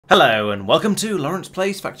Hello and welcome to Laurence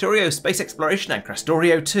Plays Factorio, Space Exploration and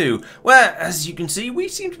Krastorio², where, as you can see, we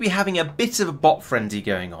seem to be having a bit of a bot frenzy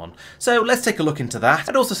going on. So let's take a look into that,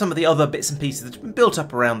 and also some of the other bits and pieces that have been built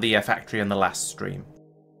up around the factory in the last stream.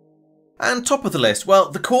 And top of the list,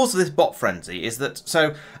 well, the cause of this bot frenzy is that,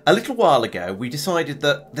 so a little while ago we decided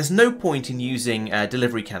that there's no point in using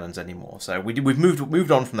delivery cannons anymore. So we've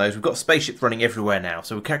moved on from those. We've got spaceships running everywhere now,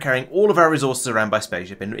 so we're carrying all of our resources around by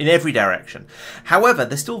spaceship in every direction. However,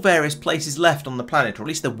 there's still various places left on the planet, or at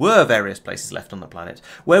least there were various places left on the planet,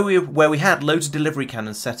 where we had loads of delivery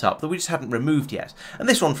cannons set up that we just hadn't removed yet. And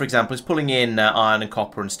this one, for example, is pulling in iron and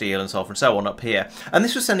copper and steel and sulfur and so on up here. And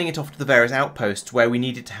this was sending it off to the various outposts where we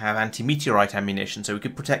needed to have anti-meteorite ammunition so we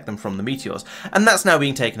could protect them from the meteors, and that's now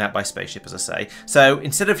being taken out by spaceship, as I say. So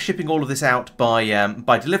instead of shipping all of this out by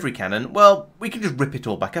delivery cannon, well, we can just rip it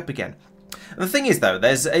all back up again. And the thing is, though,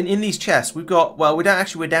 there's in these chests we've got, well, we're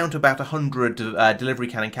down to about 100 delivery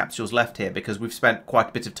cannon capsules left here because we've spent quite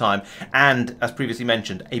a bit of time and, as previously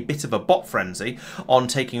mentioned, a bit of a bot frenzy on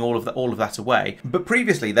taking all of that away. But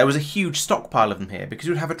previously there was a huge stockpile of them here because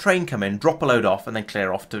you'd have a train come in, drop a load off, and then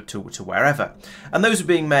clear off to wherever. And those were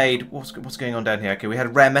being made. What's going on down here? Okay, we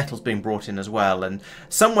had rare metals being brought in as well, and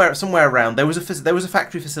somewhere around there was a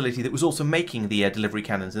factory facility that was also making the delivery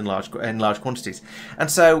cannons in large quantities.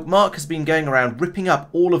 And so Marc has been going around ripping up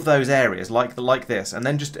all of those areas like this, and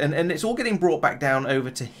then and it's all getting brought back down over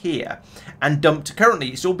to here and dumped. Currently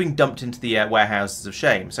it's all being dumped into the warehouses of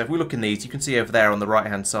shame. So if we look in these, you can see over there on the right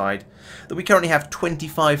hand side that we currently have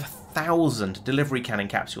 25,000 delivery cannon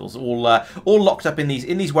capsules all locked up in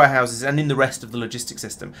these warehouses and in the rest of the logistics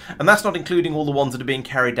system. And that's not including all the ones that are being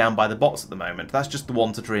carried down by the bots at the moment. That's just the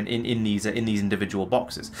ones that are in these individual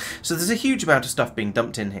boxes. So there's a huge amount of stuff being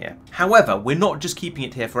dumped in here. However, we're not just keeping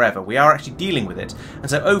it here forever. We are actually dealing with it. And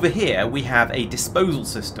so over here we have a disposal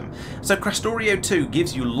system. So Krastorio²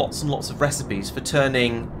 gives you lots and lots of recipes for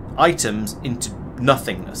turning items into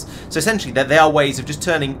nothingness. So essentially they are ways of just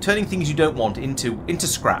turning things you don't want into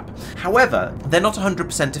scrap. However, they're not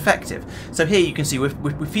 100% effective. So here you can see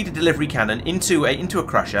we feed a delivery cannon into a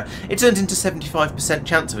crusher. It turns into 75%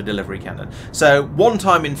 chance of a delivery cannon. So one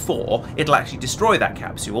time in 4 it'll actually destroy that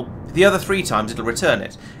capsule. The other 3 times it'll return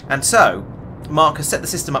it. And so Marc has set the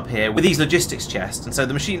system up here with these logistics chests, and so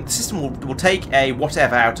the system will take a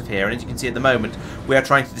whatever out of here, and as you can see at the moment we are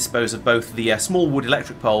trying to dispose of both the small wood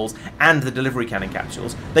electric poles and the delivery cannon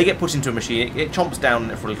capsules. They get put into a machine, it chomps down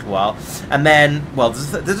on it for a little while, and then, well,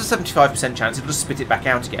 there's a 75% chance it'll just spit it back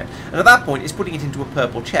out again. And at that point it's putting it into a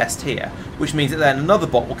purple chest here, which means that then another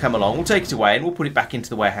bot will come along, we'll take it away, and we'll put it back into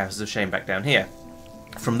the warehouses of shame back down here.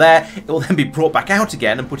 From there, it will then be brought back out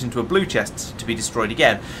again and put into a blue chest to be destroyed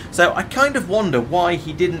again. So I kind of wonder why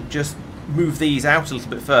he didn't just move these out a little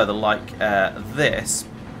bit further like this,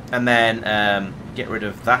 and then get rid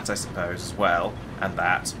of that, I suppose, as well, and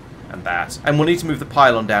that. And we'll need to move the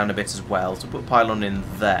pylon down a bit as well, so put pylon in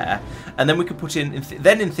there, and then we could put in,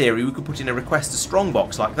 then in theory we could put in a request a strong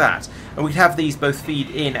box like that, and we'd have these both feed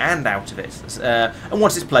in and out of it. And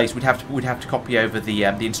once it's placed, we'd have to copy over the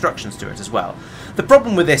instructions to it as well. The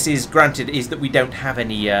problem with this is, granted, is that we don't have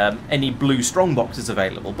any blue strong boxes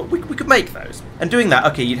available, but we could make those. And doing that,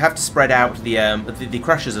 okay, you'd have to spread out the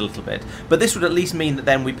crushers a little bit, but this would at least mean that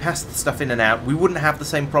then we pass the stuff in and out. We wouldn't have the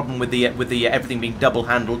same problem with the everything being double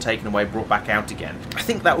handled, taken away, brought back out again. I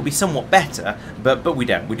think that would be somewhat better, but we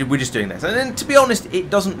don't. We're just doing this, and then, to be honest, it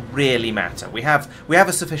doesn't really matter. We have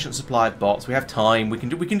a sufficient supply of bots. We have time. We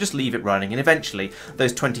can just leave it running, and eventually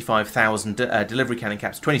those 25,000 delivery cannon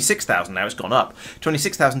capsules, 26,000 now, it's gone up.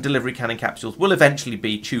 26,000 delivery cannon capsules will eventually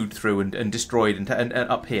be chewed through and destroyed and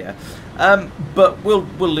up here. But we'll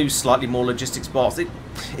lose slightly more logistics bots.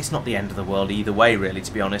 It's not the end of the world either way, really,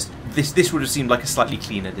 to be honest. This would have seemed like a slightly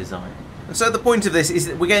cleaner design. And so the point of this is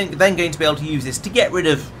that we're then going to be able to use this to get rid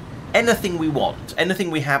of anything we want, anything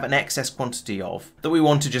we have an excess quantity of that we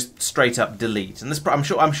want to just straight up delete. And this,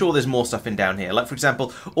 I'm sure there's more stuff in down here. Like, for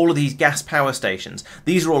example, all of these gas power stations.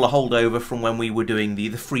 These are all a holdover from when we were doing the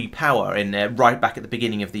free power in right back at the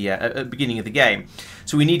beginning of the game.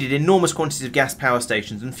 So we needed enormous quantities of gas power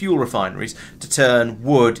stations and fuel refineries to turn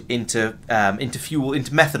wood into fuel,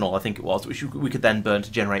 into methanol, I think it was, which we could then burn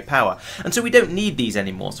to generate power. And so we don't need these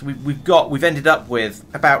anymore. So we've ended up with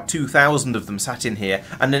about 2,000 of them sat in here,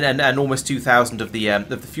 and almost 2,000 of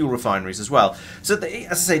the fuel refineries as well. So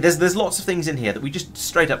as I say, there's lots of things in here that we just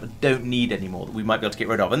straight up don't need anymore that we might be able to get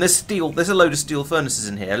rid of. And there's a load of steel furnaces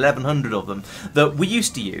in here, 1,100 of them that we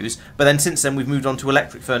used to use, but then since then we've moved on to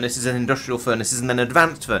electric furnaces and industrial furnaces and then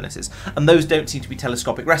advanced furnaces, and those don't seem to be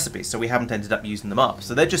telescopic recipes, so we haven't ended up using them up.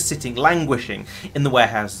 So they're just sitting languishing in the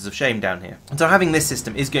warehouses of shame down here. And so having this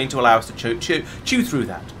system is going to allow us to chew through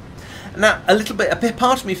that. Now,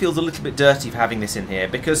 part of me feels a little bit dirty for having this in here,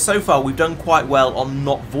 because so far we've done quite well on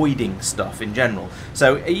not voiding stuff in general.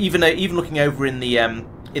 So even looking over in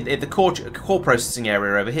the core processing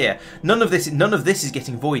area over here, none of this is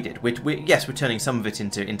getting voided. Yes, we're turning some of it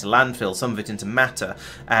into landfill, some of it into matter,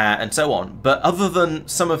 and so on. But other than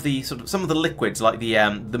some of the liquids like the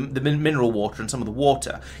mineral water and some of the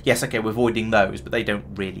water, yes, okay, we're voiding those, but they don't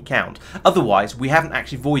really count. Otherwise, we haven't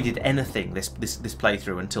actually voided anything this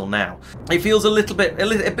playthrough until now. It feels a little bit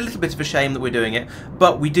of a shame that we're doing it,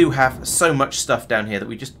 but we do have so much stuff down here that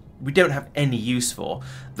we don't have any use for,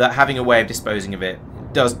 that having a way of disposing of it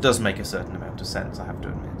does make a certain amount of sense, I have to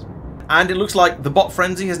admit. And it looks like the bot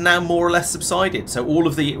frenzy has now more or less subsided. So all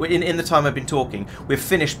of the in the time I've been talking, we've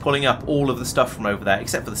finished pulling up all of the stuff from over there,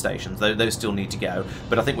 except for the stations. Those still need to go,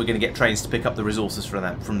 but I think we're going to get trains to pick up the resources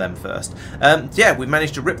from them first. Yeah, we've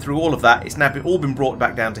managed to rip through all of that. It's now all been brought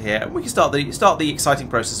back down to here, and we can start the exciting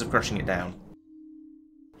process of crushing it down.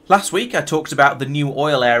 Last week I talked about the new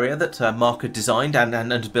oil area that Marc had designed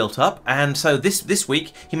and built up, and so this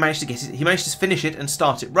week he managed to finish it and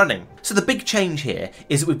start it running. So the big change here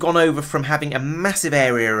is that we've gone over from having a massive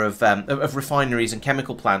area of refineries and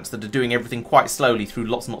chemical plants that are doing everything quite slowly through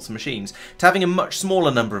lots and lots of machines, to having a much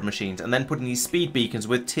smaller number of machines, and then putting these speed beacons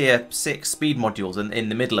with tier 6 speed modules in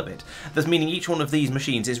the middle of it. That's meaning each one of these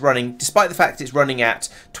machines is running, despite the fact it's running at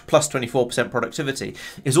plus 24% productivity,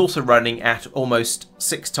 is also running at almost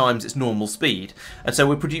 6 times its normal speed, and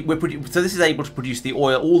so so this is able to produce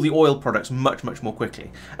all the oil products much more quickly.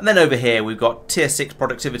 And then over here we've got tier 6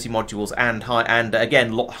 productivity modules and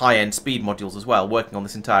again high-end speed modules as well, working on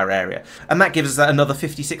this entire area, and that gives us another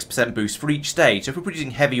 56% boost for each stage. So if we're producing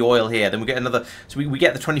heavy oil here, then we get another, so we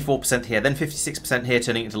get the 24% here, then 56% here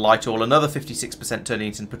turning into light oil, another 56% turning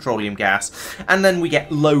into petroleum gas, and then we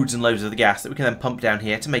get loads and loads of the gas that we can then pump down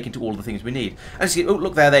here to make into all the things we need. And see, oh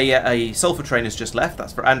look there, a sulfur train has just left.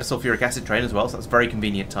 That's and a sulphuric acid train as well, so that's very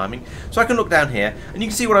convenient timing. So I can look down here, and you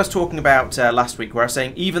can see what I was talking about last week, where I was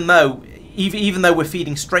saying even though we're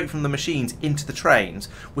feeding straight from the machines into the trains,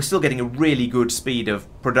 we're still getting a really good speed of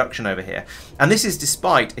production over here. And this is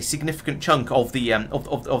despite a significant chunk of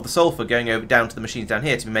the sulfur going over down to the machines down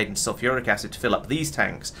here to be made into sulphuric acid to fill up these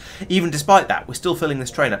tanks. Even despite that, we're still filling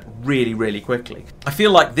this train up really quickly. I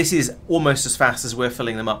feel like this is almost as fast as we're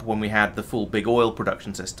filling them up when we had the full big oil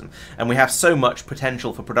production system, and we have so much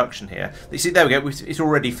potential for production here. You see, there we go. It's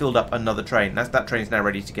already filled up another train. That train's now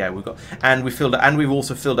ready to go. We've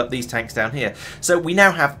also filled up these tanks down here. So we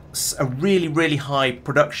now have a really high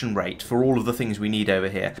production rate for all of the things we need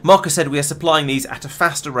over here. Marc said we are supplying these at a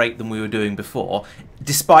faster rate than we were doing before,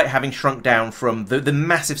 despite having shrunk down from the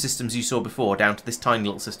massive systems you saw before down to this tiny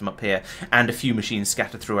little system up here, and a few machines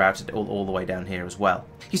scattered throughout it all the way down here as well.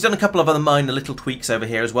 He's done a couple of other minor little tweaks over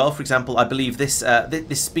here as well. For example, I believe this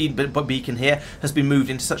speed beacon here has been moved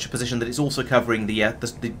into such a position that it's also covering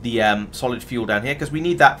the solid fuel down here, because we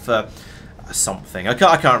need that for something. I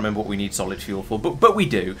can't remember what we need solid fuel for, but we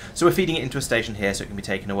do. So we're feeding it into a station here so it can be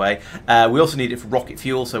taken away. We also need it for rocket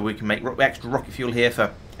fuel, so we can make extra rocket fuel here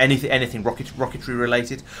for anything rocketry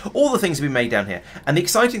related. All the things have been made down here. And the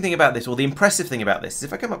exciting thing about this, or the impressive thing about this, is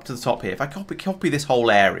if I come up to the top here, if I copy this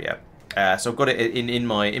whole area, so I've got it in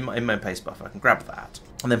my paste buffer, I can grab that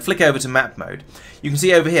and then flick over to map mode. You can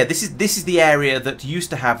see over here, this is the area that used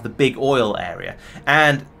to have the big oil area,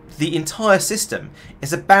 and the entire system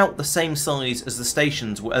is about the same size as the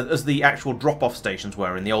stations, as the actual drop-off stations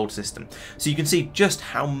were in the old system. So you can see just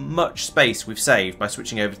how much space we've saved by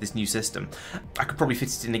switching over to this new system. I could probably fit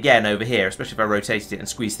it in again over here, especially if I rotated it and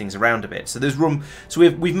squeezed things around a bit. So there's room. So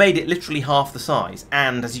we've made it literally half the size,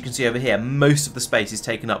 and as you can see over here, most of the space is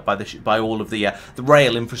taken up by all of the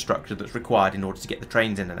rail infrastructure that's required in order to get the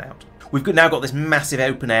trains in and out. We've now got this massive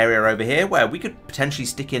open area over here where we could potentially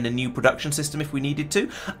stick in a new production system if we needed to.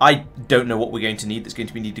 I don't know what we're going to need that's going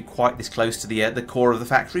to be needed quite this close to the core of the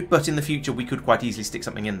factory, but in the future we could quite easily stick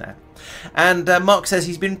something in there. And Marc says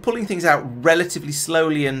he's been pulling things out relatively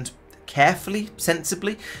slowly and carefully,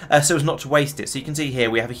 sensibly, so as not to waste it. So you can see here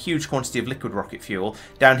we have a huge quantity of liquid rocket fuel.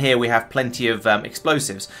 Down here we have plenty of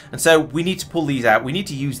explosives, and so we need to pull these out. We need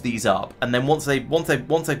to use these up, and then once they've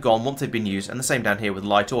been used, and the same down here with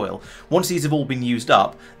light oil. Once these have all been used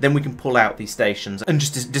up, then we can pull out these stations and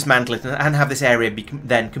just dismantle it and have this area be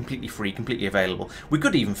then completely free, completely available. We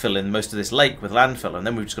could even fill in most of this lake with landfill, and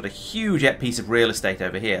then we've just got a huge piece of real estate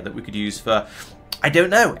over here that we could use for I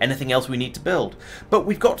don't know, anything else we need to build. But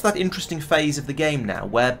we've got to that interesting phase of the game now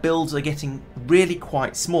where builds are getting really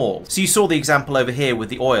quite small. So you saw the example over here with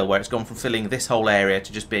the oil where it's gone from filling this whole area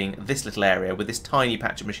to just being this little area with this tiny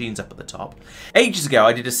patch of machines up at the top. Ages ago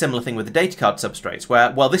I did a similar thing with the data card substrates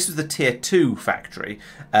where, well, this was the tier 2 factory,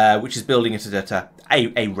 which is building it at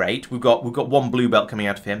a rate. We've got one blue belt coming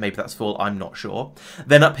out of here, maybe that's full, I'm not sure.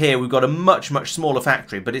 Then up here we've got a much smaller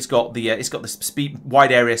factory, but it's got the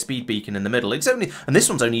wide area speed beacon in the middle. It's only, and this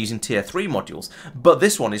one's only using tier 3 modules, but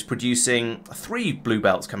this one is producing 3 blue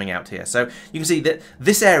belts coming out here. So you can see that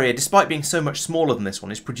this area, despite being so much smaller than this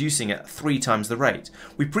one, is producing at 3 times the rate.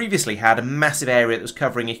 We previously had a massive area that was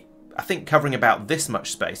covering, I think, covering about this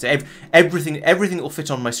much space. Everything that will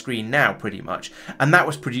fit on my screen now, pretty much, and that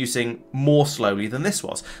was producing more slowly than this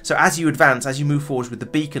was. So as you advance, as you move forward with the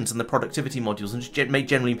beacons and the productivity modules, and just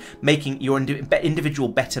generally making your individual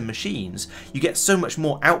better machines, you get so much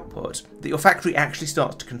more output that your factory actually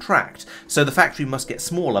starts to contract. So the factory must get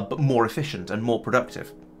smaller, but more efficient and more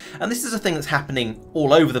productive. And this is a thing that's happening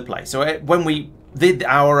all over the place. So when we did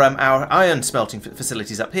our iron smelting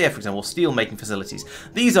facilities up here, for example, steel making facilities,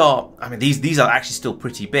 these are actually still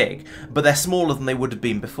pretty big, but they're smaller than they would have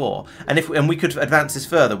been before. And we could advance this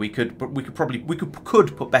further. We could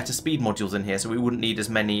put better speed modules in here, so we wouldn't need as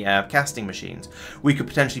many casting machines. We could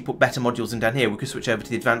potentially put better modules in down here. We could switch over to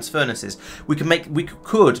the advanced furnaces. We could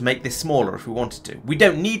make this smaller if we wanted to. We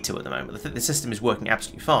don't need to at the moment. I think the system is working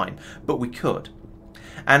absolutely fine, but we could.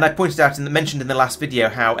 And I pointed out and mentioned in the last video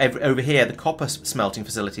how over here the copper smelting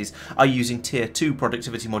facilities are using tier 2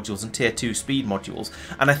 productivity modules and tier 2 speed modules,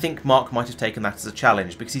 and I think Marc might have taken that as a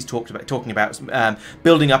challenge because he's talking about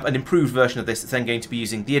building up an improved version of this that's then going to be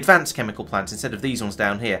using the advanced chemical plants instead of these ones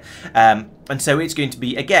down here. And so it's going to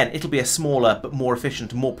be, again, it'll be a smaller but more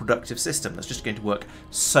efficient and more productive system that's just going to work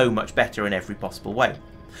so much better in every possible way.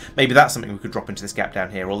 Maybe that's something we could drop into this gap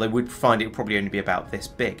down here, although we'd find it would probably only be about this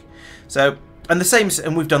big. So, and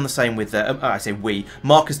we've done the same with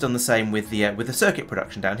Marc has done the same with the circuit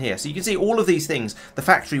production down here. So you can see all of these things, the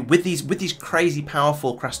factory with these crazy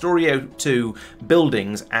powerful Krastorio²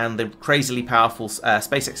 buildings and the crazily powerful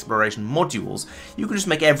space exploration modules. You can just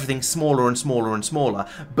make everything smaller and smaller and smaller,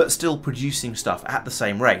 but still producing stuff at the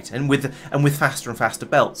same rate, and with faster and faster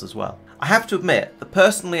belts as well. I have to admit that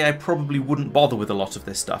personally I probably wouldn't bother with a lot of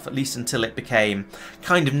this stuff, at least until it became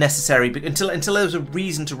kind of necessary, until there was a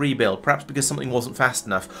reason to rebuild, perhaps because something wasn't fast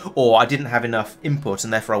enough, or I didn't have enough input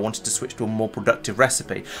and therefore I wanted to switch to a more productive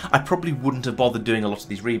recipe. I probably wouldn't have bothered doing a lot of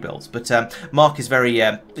these rebuilds, but Marc is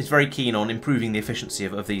very keen on improving the efficiency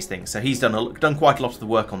of these things, so he's done quite a lot of the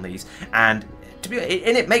work on these, and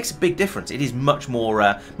it makes a big difference. It is much more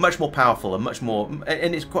powerful and much more,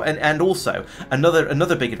 and also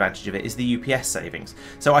another big advantage of it is the UPS savings.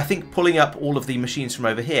 So I think pulling up all of the machines from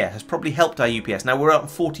over here has probably helped our UPS. Now we're up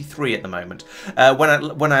 43 at the moment.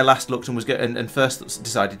 When I last looked and first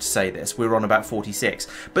decided to say this, we were on about 46,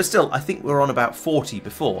 but still I think we were on about 40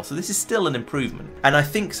 before. So this is still an improvement, and I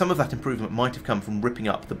think some of that improvement might have come from ripping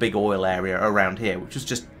up the big oil area around here, which was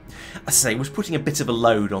just, I say, was putting a bit of a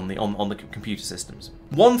load on the computer systems.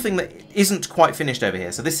 One thing that isn't quite finished over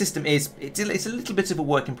here, so this system it's a little bit of a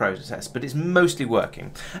work in process, but it's mostly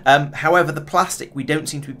working. However, the plastic we don't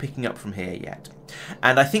seem to be picking up from here yet,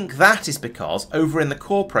 and I think that is because over in the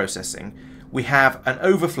core processing we have an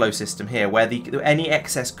overflow system here where any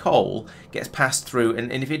excess coal gets passed through,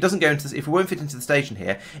 and if it doesn't go into if it won't fit into the station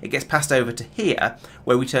here, it gets passed over to here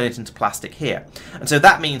where we turn it into plastic here. And so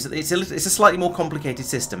that means that it's a slightly more complicated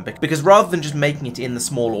system, because rather than just making it in the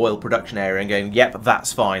small oil production area and going, yep,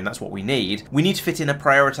 that's fine, that's what we need to fit in a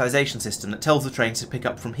prioritization system that tells the trains to pick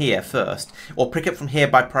up from here first, or pick up from here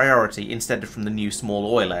by priority instead of from the new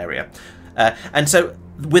small oil area. And so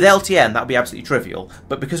with LTN that would be absolutely trivial,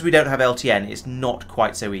 but because we don't have LTN it's not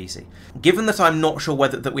quite so easy. Given that I'm not sure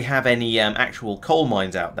whether that we have any actual coal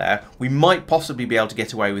mines out there, we might possibly be able to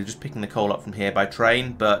get away with just picking the coal up from here by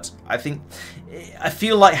train, but I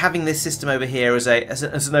feel like having this system over here as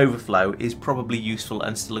an overflow is probably useful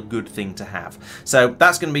and still a good thing to have. So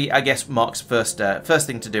that's going to be, I guess, Marc's first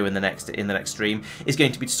thing to do in the next stream is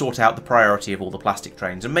going to be to sort out the priority of all the plastic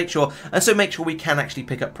trains and make sure we can actually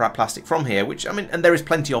pick up plastic from here, which, I mean, and there is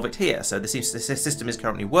plenty of it here, so this system is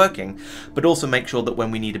currently working, but also make sure that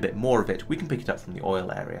when we need a bit more of it, we can pick it up from the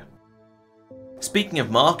oil area. Speaking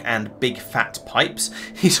of Marc and big fat pipes,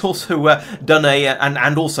 he's also done a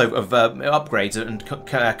and also of upgrades and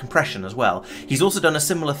compression as well. He's also done a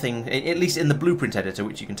similar thing, at least in the blueprint editor,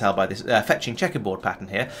 which you can tell by this fetching checkerboard pattern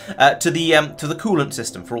here, to the coolant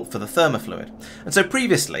system for the thermofluid. And so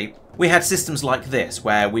previously we had systems like this,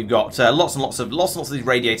 where we've got lots and lots of these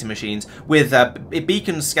radiator machines with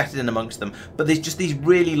beacons scattered in amongst them, but there's just these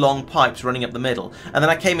really long pipes running up the middle. And then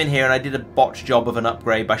I came in here and I did a botched job of an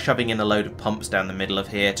upgrade by shoving in a load of pumps down the middle of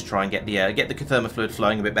here to try and get the thermofluid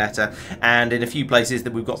flowing a bit better. And in a few places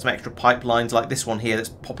that we've got some extra pipelines like this one here that's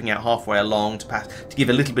popping out halfway along to give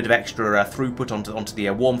a little bit of extra throughput onto the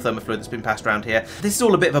warm thermofluid that's been passed around here. This is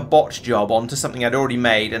all a bit of a botched job onto something I'd already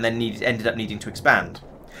made and then ended up needing to expand.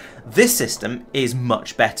 This system is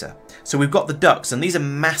much better. So we've got the ducts, and these are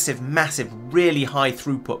massive, really high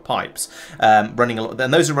throughput pipes running along,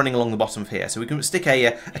 and those are running along the bottom of here. So we can stick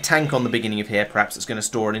a tank on the beginning of here, perhaps that's going to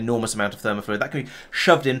store an enormous amount of thermofluid. That can be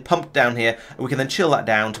shoved in, pumped down here, and we can then chill that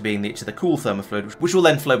down to being the cool thermofluid, which will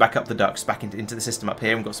then flow back up the ducts, back into the system up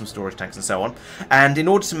here. We've got some storage tanks and so on. And in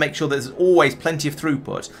order to make sure that there's always plenty of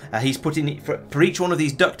throughput, he's put in, for each one of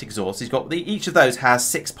these duct exhausts, he's got each of those has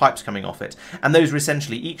 6 pipes coming off it, and those are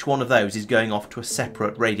essentially, each one of those is going off to a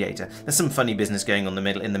separate radiator. There's some funny business going on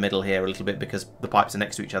in the middle here a little bit because the pipes are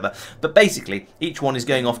next to each other, but basically each one is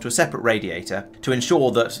going off to a separate radiator to ensure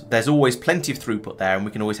that there's always plenty of throughput there, and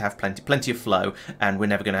we can always have plenty of flow, and we're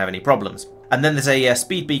never going to have any problems. And then there's a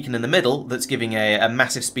speed beacon in the middle that's giving a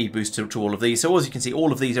massive speed boost to all of these. So as you can see,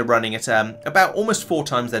 all of these are running at about almost 4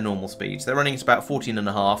 times their normal speeds. They're running at about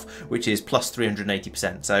 14.5, which is plus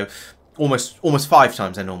 380%. So almost 5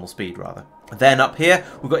 times their normal speed, rather. Then up here,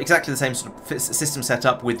 we've got exactly the same sort of system set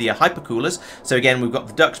up with the hypercoolers. So again, we've got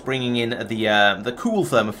the ducts bringing in the cool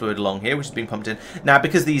thermofluid along here, which is being pumped in. Now,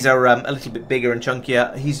 because these are a little bit bigger and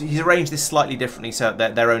chunkier, he's arranged this slightly differently so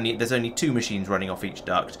that there's only 2 machines running off each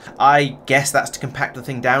duct. I guess that's to compact the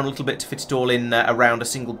thing down a little bit to fit it all in around a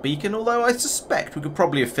single beacon, although I suspect we could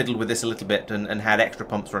probably have fiddled with this a little bit and had extra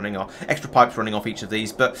pipes running off each of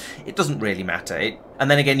these, but it doesn't really matter.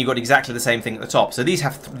 And then again, you've got exactly the same thing at the top. So these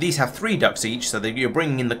have 3 ducts each, so that you're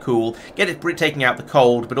bringing in the cool, taking out the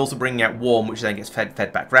cold, but also bringing out warm, which then gets fed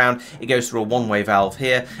back round. It goes through a one-way valve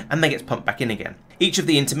here, and then gets pumped back in again. Each of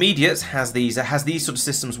the intermediates has these sort of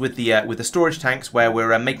systems with the storage tanks, where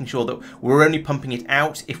we're making sure that we're only pumping it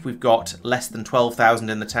out if we've got less than 12,000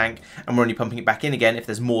 in the tank, and we're only pumping it back in again if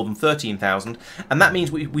there's more than 13,000. And that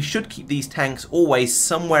means we should keep these tanks always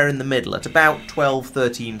somewhere in the middle at about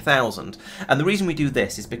 13,000. And the reason we do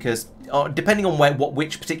this is because depending on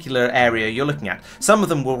which particular area you're looking at, some of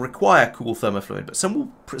them will require cool thermofluid,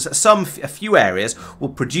 but a few areas will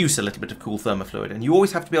produce a little bit of cool thermofluid, and you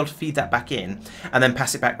always have to be able to feed that back in and then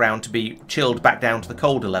pass it back round to be chilled back down to the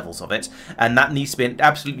colder levels of it, and that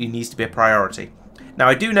absolutely needs to be a priority. Now,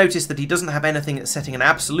 I do notice that he doesn't have anything that's setting an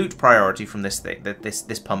absolute priority from this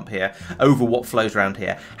pump here over what flows around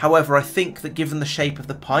here. However, I think that given the shape of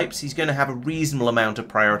the pipes, he's going to have a reasonable amount of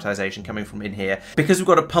prioritization coming from in here. Because we've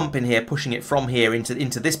got a pump in here pushing it from here into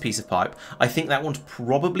this piece of pipe, I think that one's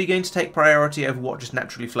probably going to take priority over what just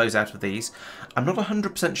naturally flows out of these. I'm not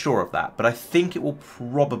 100% sure of that, but I think it will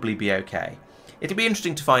probably be okay. It'll be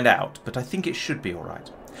interesting to find out, but I think it should be alright.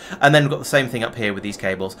 And then we've got the same thing up here with these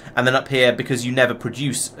cables, and then up here, because you never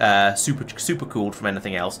produce super cooled from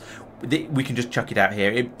anything else, we can just chuck it out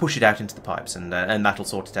here, push it out into the pipes, and that'll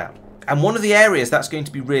sort it out. And one of the areas that's going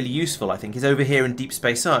to be really useful, I think, is over here in Deep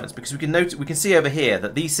Space Science, because we can see over here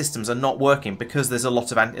that these systems are not working because there's a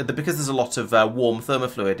lot of warm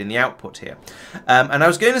thermofluid in the output here. And I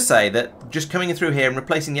was going to say that just coming through here and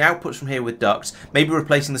replacing the outputs from here with ducts, maybe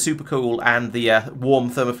replacing the supercool and the warm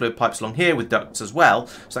thermofluid pipes along here with ducts as well,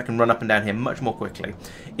 so I can run up and down here much more quickly,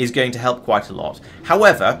 is going to help quite a lot.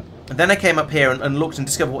 However, then I came up here and looked and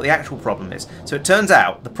discovered what the actual problem is. So it turns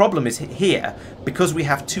out the problem is here because we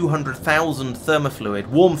have 200,000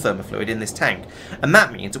 warm thermofluid in this tank, and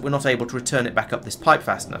that means that we're not able to return it back up this pipe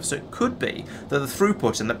fast enough. So it could be that the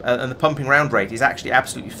throughput and the pumping round rate is actually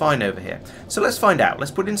absolutely fine over here. So let's find out.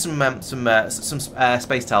 Let's put in some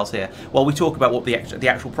space tiles here while we talk about what the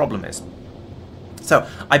actual problem is. So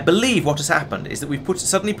I believe what has happened is that we've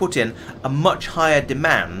suddenly put in a much higher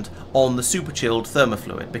demand on the super chilled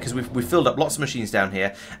thermofluid because we've filled up lots of machines down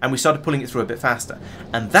here and we started pulling it through a bit faster.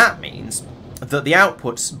 And that means that the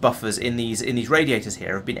output buffers in these radiators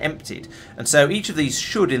here have been emptied, and so each of these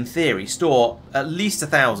should, in theory, store at least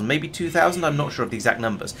 1,000, maybe 2,000. I'm not sure of the exact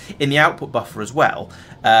numbers in the output buffer as well,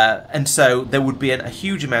 and so there would be a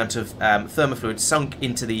huge amount of thermofluid sunk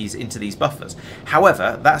into these buffers.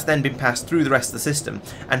 However, that's then been passed through the rest of the system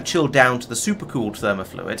and chilled down to the supercooled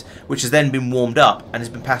thermofluid, which has then been warmed up and has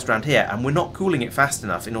been passed around here, and we're not cooling it fast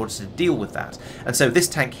enough in order to deal with that. And so this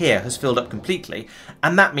tank here has filled up completely,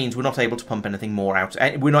 and that means we're not able to pump anything more out.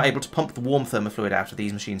 We're not able to pump the warm thermofluid out of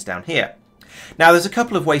these machines down here. Now, there's a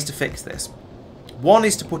couple of ways to fix this. One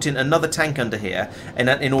is to put in another tank under here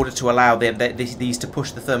in order to allow these to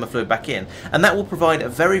push the thermofluid back in, and that will provide a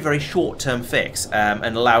very, very short-term fix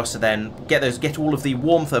and allow us to then get all of the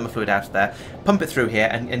warm thermofluid out of there, pump it through here,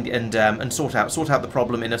 and sort out the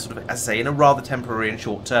problem in a sort of, as I say, in a rather temporary and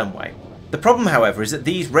short-term way. The problem, however, is that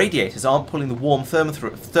these radiators aren't pulling the warm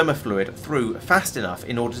thermofluid through fast enough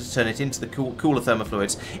in order to turn it into the cooler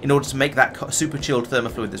thermofluids, in order to make that super chilled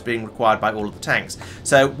thermofluid that's being required by all of the tanks.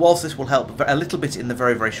 So whilst this will help a little bit in the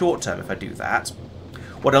very, very short term if I do that,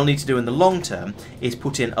 what I'll need to do in the long term is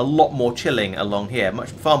put in a lot more chilling along here,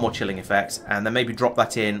 far more chilling effects, and then maybe drop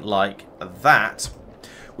that in like that,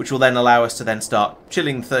 which will then allow us to then start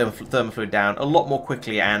chilling the thermofluid down a lot more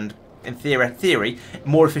quickly and, in theory,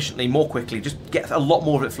 more efficiently, more quickly, just get a lot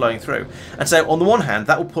more of it flowing through. And so on the one hand,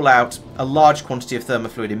 that will pull out a large quantity of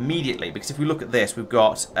thermofluid immediately, because if we look at this, we've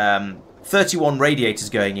got 31 radiators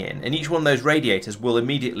going in, and each one of those radiators will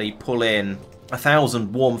immediately pull in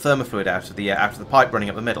 1,000 warm thermofluid out of the pipe running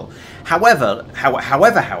up the middle. However,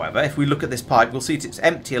 if we look at this pipe, we'll see it's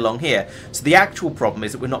empty along here. So the actual problem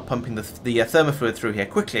is that we're not pumping the thermofluid through here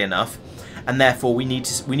quickly enough, and therefore we need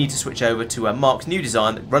to switch over to Marc's new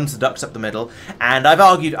design that runs the ducts up the middle. And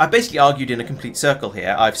I've basically argued in a complete circle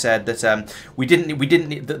here. I've said that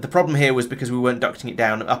the problem here was because we weren't ducting it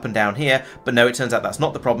down up and down here, but no, it turns out that's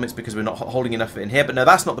not the problem. It's because we're not holding enough of it in here. But no,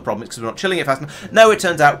 that's not the problem. It's because we're not chilling it fast enough. No, it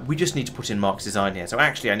turns out we just need to put in Marc's design here. So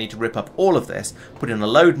actually, I need to rip up all of this, put in a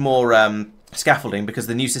load more scaffolding, because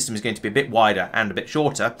the new system is going to be a bit wider and a bit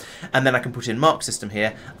shorter, and then I can put in Marc's system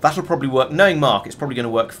here. That'll probably work. Knowing Marc, it's probably going to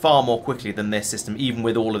work far more quickly than this system, even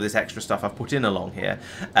with all of this extra stuff I've put in along here.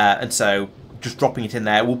 And so just dropping it in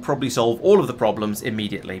there will probably solve all of the problems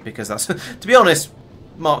immediately, because that's, to be honest,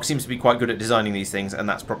 Marc seems to be quite good at designing these things, and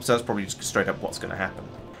that's probably just straight up what's going to happen.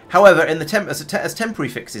 However, in the as temporary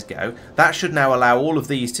fixes go, that should now allow all of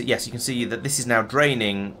these to, yes, you can see that this is now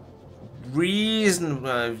draining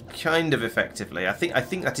kind of effectively. I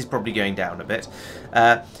think that is probably going down a bit.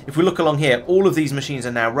 If we look along here, all of these machines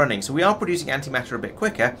are now running, so we are producing antimatter a bit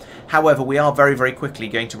quicker. However, we are very, very quickly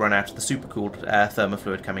going to run out of the supercooled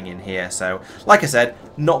thermofluid coming in here. So, like I said,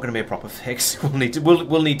 not going to be a proper fix. We'll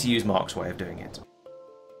need to use Marc's way of doing it.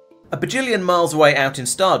 A bajillion miles away out in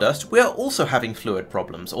Stardust, we are also having fluid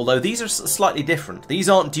problems, although these are slightly different. These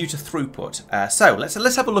aren't due to throughput. So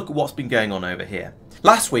let's have a look at what's been going on over here.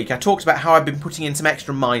 Last week I talked about how I've been putting in some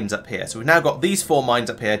extra mines up here, so we've now got these 4 mines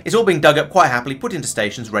up here. It's all being dug up quite happily, put into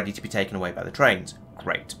stations, ready to be taken away by the trains.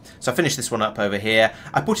 Great. So I finished this one up over here.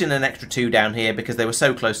 I put in an extra 2 down here because they were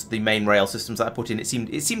so close to the main rail systems that I put in. It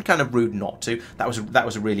seemed kind of rude not to. That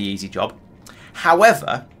was a really easy job.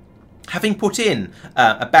 However, having put in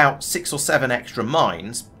about 6 or 7 extra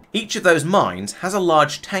mines, each of those mines has a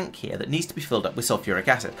large tank here that needs to be filled up with sulphuric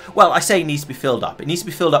acid. Well, I say needs to be filled up. It needs to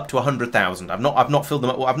be filled up to 100,000. I've not filled them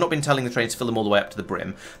up. I've not been telling the trains to fill them all the way up to the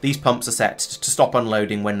brim. These pumps are set to stop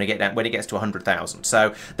unloading when it gets to 100,000.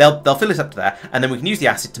 So they'll fill it up to there, and then we can use the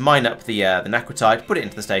acid to mine up the naquitite, put it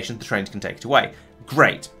into the station. The trains can take it away.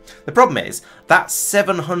 Great. The problem is that's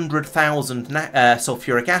 700,000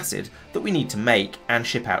 sulphuric acid that we need to make and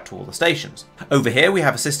ship out to all the stations. Over here we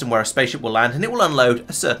have a system where a spaceship will land and it will unload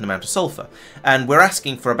a certain amount of sulphur, and we're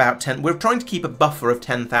asking for about 10. We're trying to keep a buffer of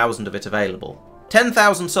 10,000 of it available.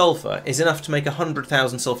 10,000 sulphur is enough to make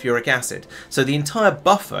 100,000 sulphuric acid, so the entire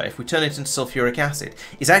buffer, if we turn it into sulphuric acid,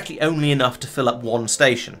 is actually only enough to fill up 1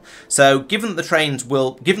 station. So given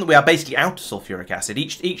that we are basically out of sulphuric acid,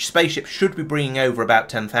 each spaceship should be bringing over about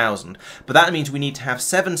 10,000, but that means we need to have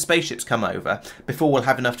 7 spaceships come over before we'll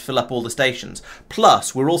have enough to fill up all the stations.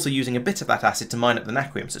 Plus, we're also using a bit of that acid to mine up the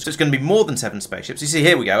naquiums, so it's going to be more than 7 spaceships. You see,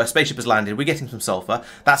 here we go, a spaceship has landed, we're getting some sulphur.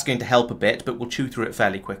 That's going to help a bit, but we'll chew through it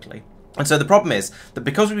fairly quickly. And so the problem is that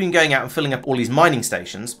because we've been going out and filling up all these mining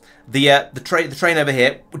stations, the train over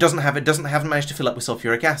here hasn't managed to fill up with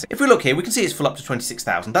sulphuric acid. If we look here, we can see it's full up to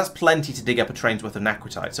 26,000. That's plenty to dig up a train's worth of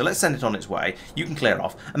naquitite. So let's send it on its way. You can clear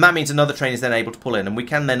off, and that means another train is then able to pull in, and we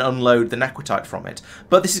can then unload the naquitite from it.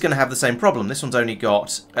 But this is going to have the same problem. This one's only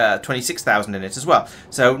got 26,000 in it as well.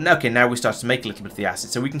 So okay, now we start to make a little bit of the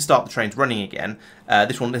acid, so we can start the trains running again.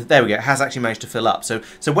 This one, there we go, has actually managed to fill up. So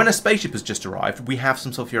when a spaceship has just arrived, we have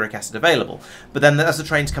some sulphuric acid available. But then as the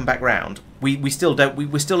trains come back round, we're still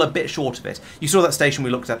a bit short of it. You saw that station we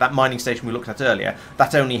looked at, that mining station we looked at earlier,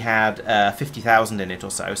 that only had 50,000 in it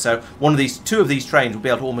or so. So two of these trains will be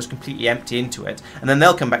able to almost completely empty into it, and then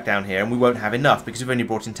they'll come back down here and we won't have enough because we've only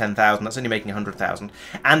brought in 10,000, that's only making 100,000.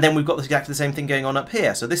 And then we've got exactly the same thing going on up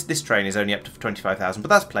here. So this train is only up to 25,000, but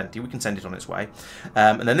that's plenty, we can send it on its way.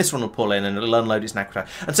 And then this one will pull in and it'll unload its naquitite.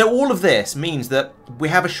 And so all of this means that we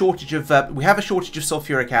have a shortage of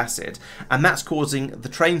sulphuric acid, and that's causing the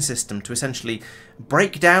train system to essentially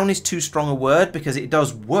break down is too strong a word because it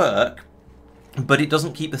does work, but it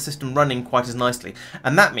doesn't keep the system running quite as nicely.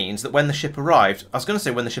 And that means that when the ship arrived, I was going to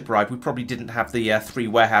say when the ship arrived, we probably didn't have the 3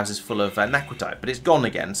 warehouses full of naquitite, but it's gone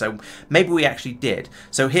again. So maybe we actually did.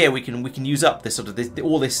 So here we can use up this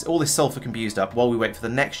all this sulfur can be used up while we wait for the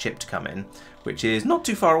next ship to come in, which is not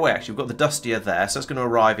too far away actually. We've got the Dustier there, so it's going to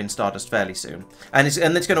arrive in Stardust fairly soon, and it's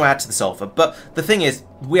going to add to the sulfur. But the thing is,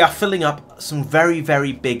 we are filling up some very,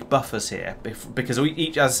 very big buffers here because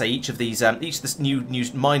each of this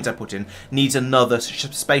new mines I put in needs another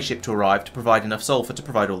spaceship to arrive to provide enough sulfur to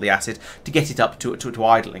provide all the acid to get it up to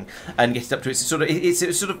idling and get it up to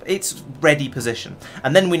its ready position.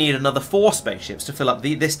 And then we need another 4 spaceships to fill up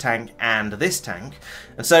this tank and this tank,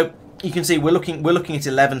 and so you can see we're looking at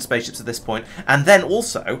 11 spaceships at this point, and then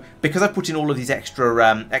also because I put in all of these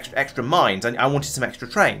extra mines, I wanted some extra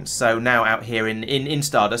trains. So now out here in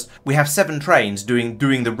Stardust, we have 7 trains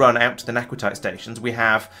doing the run out to the naquitite stations. We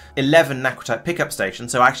have 11 naquitite pickup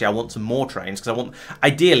stations. So actually, I want some more trains because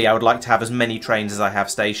ideally I would like to have as many trains as I have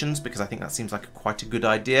stations because I think that seems like quite a good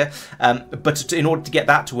idea. But in order to get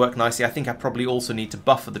that to work nicely, I think I probably also need to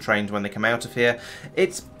buffer the trains when they come out of here.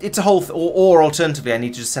 It's a whole or alternatively, I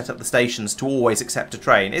need to just set up the stations to always accept a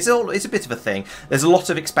train. It's a bit of a thing. There's a lot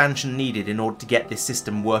of expansion needed in order to get this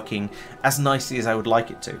system working as nicely as I would like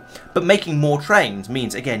it to. But making more trains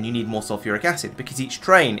means again you need more sulphuric acid because each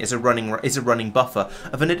train is a running buffer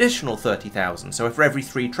of an additional 30,000. So if for every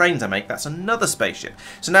 3 trains I make, that's another spaceship.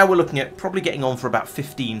 So now we're looking at probably getting on for about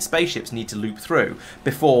 15 spaceships need to loop through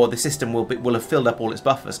before the system will have filled up all its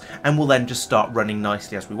buffers and will then just start running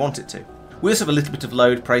nicely as we want it to. We also have a little bit of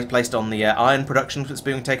load placed on the iron production that's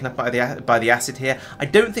being taken up by the acid here. I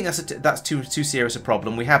don't think that's too serious a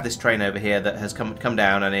problem. We have this train over here that has come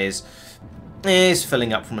down and is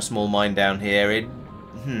filling up from a small mine down here.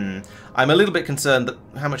 I'm a little bit concerned that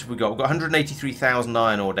how much have we got? We've got 183,000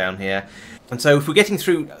 iron ore down here. And so if we're getting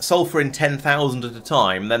through sulfur in 10,000 at a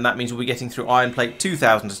time, then that means we'll be getting through iron plate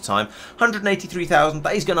 2,000 at a time. 183,000,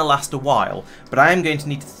 that is going to last a while. But I am going to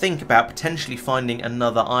need to think about potentially finding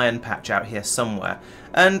another iron patch out here somewhere.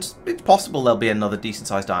 And it's possible there'll be another decent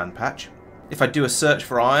sized iron patch. If I do a search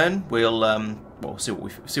for iron, we'll see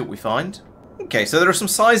what we find. Okay, so there are some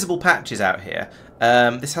sizable patches out here.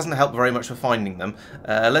 This hasn't helped very much for finding them.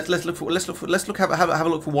 Let's have a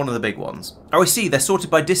look for one of the big ones. Oh, I see. They're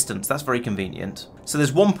sorted by distance. That's very convenient. So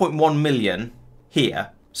there's 1.1 million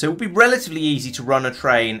here. So it would be relatively easy to run a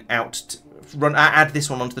train out. Add this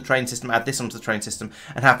one onto the train system, add this onto the train system,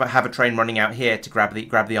 and have a train running out here to grab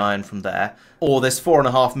the iron from there. Or there's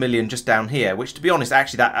 4.5 million just down here, which, to be honest,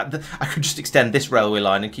 actually I could just extend this railway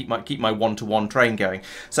line and keep my one-to-one train going.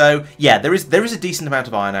 So yeah, there is a decent amount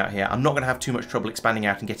of iron out here. I'm not going to have too much trouble expanding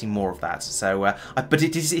out and getting more of that. So, but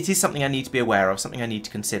it is something I need to be aware of, something I need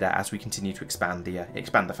to consider as we continue to expand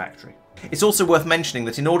the factory. It's also worth mentioning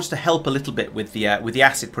that in order to help a little bit with the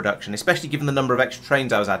acid production, especially given the number of extra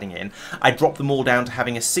trains I was adding in, I dropped them all down to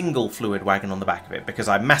having a single fluid wagon on the back of it because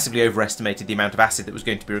I massively overestimated the amount of acid that was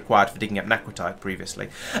going to be required for digging up naquitite previously.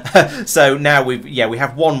 So now we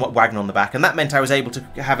have one wagon on the back, and that meant I was able to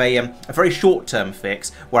have a very short-term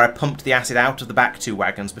fix where I pumped the acid out of the back 2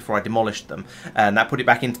 wagons before I demolished them, and that put it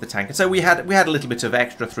back into the tank. And so we had a little bit of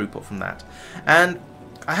extra throughput from that. And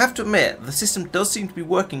I have to admit, the system does seem to be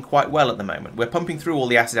working quite well at the moment. We're pumping through all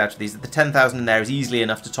the acid out of these. The 10,000 in there is easily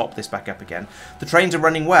enough to top this back up again. The trains are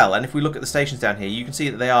running well, and if we look at the stations down here, you can see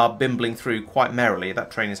that they are bimbling through quite merrily.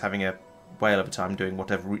 That train is having a whale of a time doing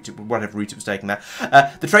whatever route it was taking there.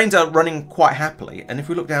 The trains are running quite happily, and if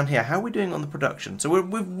we look down here, how are we doing on the production? So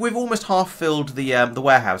we've almost half filled the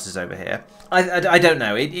warehouses over here. I don't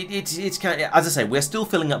know. It's kind of, as I say, we're still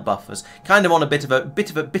filling up buffers, kind of on a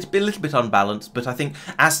little bit unbalanced. But I think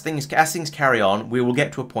as things carry on, we will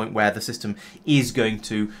get to a point where the system is going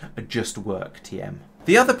to just work. TM.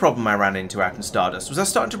 The other problem I ran into out in Stardust was I was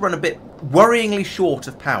starting to run a bit worryingly short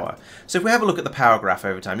of power. So if we have a look at the power graph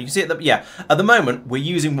over time, you can see at the moment we're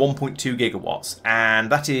using 1.2 gigawatts,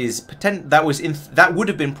 and that would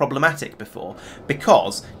have been problematic before,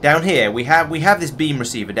 because down here we have this beam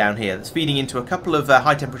receiver down here that's feeding into a couple of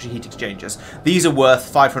high temperature heat exchangers. These are worth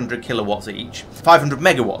 500 kilowatts each, 500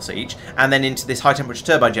 megawatts each, and then into this high temperature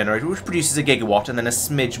turbine generator, which produces a gigawatt, and then a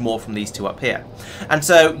smidge more from these two up here. And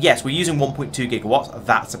so yes, we're using 1.2 gigawatts.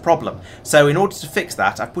 That's a problem. So in order to fix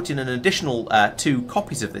that, I've put in an additional 2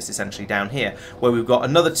 copies of this essentially down here, where we've got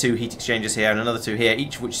another 2 heat exchangers here and another 2 here,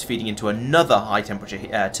 each of which is feeding into another high temperature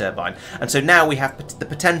turbine. And so now we have the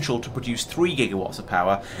potential to produce 3 gigawatts of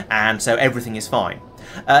power, and so everything is fine.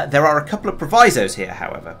 There are a couple of provisos here,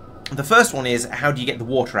 however. The first one is, how do you get the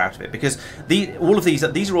water out of it? Because all of these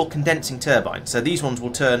are all condensing turbines. So these ones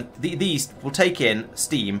will these will take in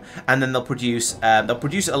steam, and then they'll produce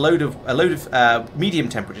a load of medium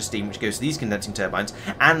temperature steam, which goes to these condensing turbines,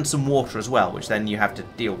 and some water as well, which then you have to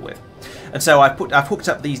deal with. And so I've hooked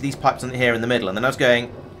up these pipes on here in the middle, and then I was going,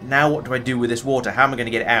 now what do I do with this water? How am I going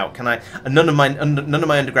to get it out? Can I? None of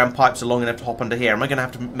my underground pipes are long enough to hop under here. Am I going to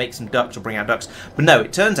have to make some ducts or bring out ducts? But no,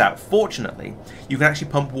 it turns out, fortunately, you can actually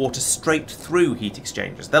pump water straight through heat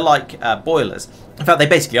exchangers. They're like boilers. In fact, they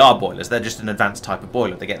basically are boilers. They're just an advanced type of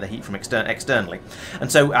boiler. They get the heat from externally.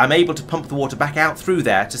 And so I'm able to pump the water back out through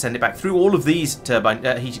there to send it back through all of these turbine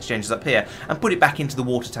heat exchangers up here and put it back into the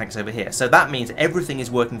water tanks over here. So that means everything is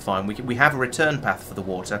working fine. We have a return path for the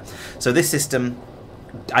water. So this system,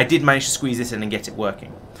 I did manage to squeeze this in and get it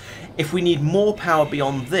working. If we need more power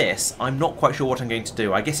beyond this, I'm not quite sure what I'm going to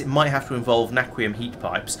do. I guess it might have to involve Naquium heat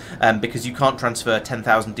pipes, because you can't transfer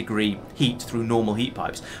 10,000 degree heat through normal heat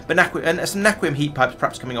pipes. But some Naquium heat pipes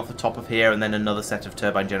perhaps coming off the top of here, and then another set of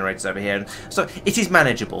turbine generators over here. So it is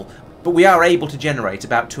manageable, but we are able to generate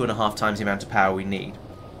about 2.5 times the amount of power we need.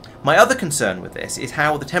 My other concern with this is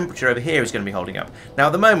how the temperature over here is going to be holding up. Now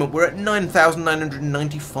at the moment we're at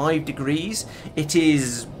 9,995 degrees. It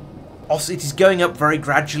is going up very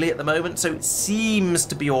gradually at the moment, so it seems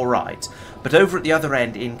to be alright. But over at the other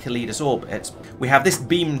end in Calidus orbit, we have this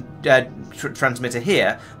beam transmitter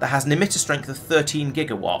here that has an emitter strength of 13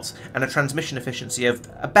 gigawatts and a transmission efficiency of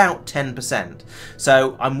about 10%.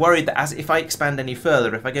 So I'm worried that if I expand any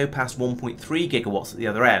further, if I go past 1.3 gigawatts at the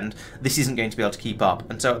other end, this isn't going to be able to keep up.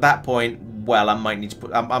 And so at that point, well,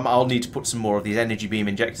 I'll need to put some more of these energy beam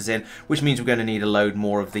injectors in, which means we're going to need a load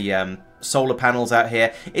more of the solar panels out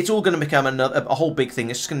here. It's all going to become a whole big thing.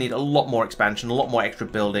 It's just going to need a lot more expansion, a lot more extra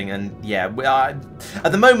building, and yeah,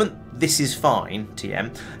 at the moment this is fine,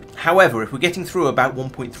 TM. However, if we're getting through about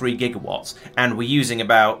 1.3 gigawatts and we're using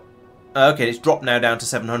about okay, it's dropped now down to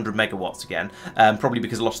 700 megawatts again, probably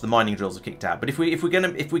because a lot of the mining drills have kicked out. But if we're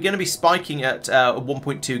gonna be spiking at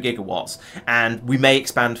 1.2 gigawatts, and we may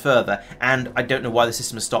expand further, and I don't know why the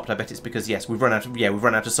system has stopped. I bet it's because yes, we've run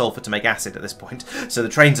out of sulfur to make acid at this point, so the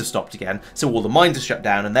trains have stopped again. So all the mines are shut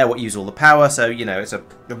down, and they're what use all the power. So you know, this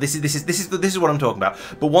is what I'm talking about.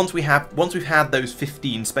 But once we've had those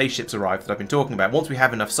 15 spaceships arrive that I've been talking about, once we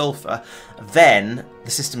have enough sulfur, then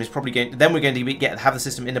the system is probably going. Then we're going to have the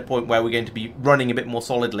system in a point where we're going to be running a bit more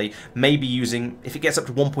solidly, maybe using, if it gets up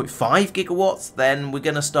to 1.5 gigawatts, then we're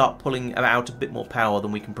going to start pulling out a bit more power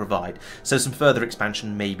than we can provide. So some further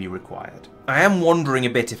expansion may be required. I am wondering a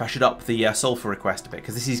bit if I should up the sulfur request a bit,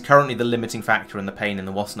 because this is currently the limiting factor and the pain in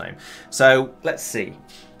the wasp name. So let's see.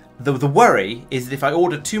 The worry is that if I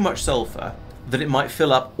order too much sulfur, that it might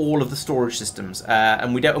fill up all of the storage systems,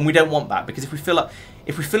 and we don't want that, because if we fill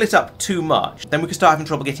it up too much, then we could start having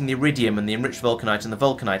trouble getting the iridium and the enriched vulcanite and the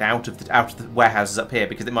vulcanite out of the warehouses up here,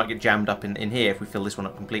 because it might get jammed up in here if we fill this one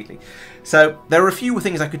up completely. So there are a few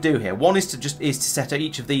things I could do here. One is to set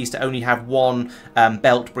each of these to only have one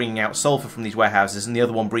belt bringing out sulfur from these warehouses, and the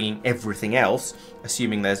other one bringing everything else,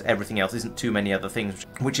 assuming there's everything else isn't too many other things,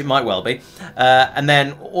 which it might well be. And then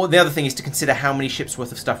the other thing is to consider how many ships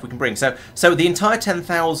worth of stuff we can bring. So the entire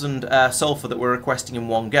 10,000 sulfur that we're requesting in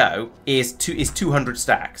one go is 200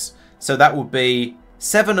 stacks. So that would be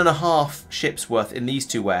 7.5 ships worth in these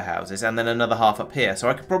two warehouses, and then another half up here. So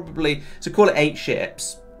I could probably call it 8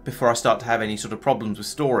 ships before I start to have any sort of problems with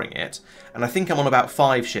storing it. And I think I'm on about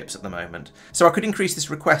 5 ships at the moment. So I could increase this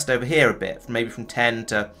request over here a bit, maybe from 10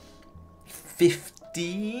 to 15.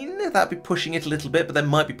 15. That'd be pushing it a little bit, but that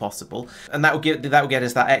might be possible. And that will get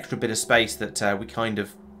us that extra bit of space that I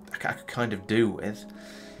could kind of do with.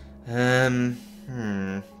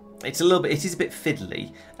 It is a bit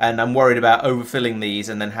fiddly, and I'm worried about overfilling these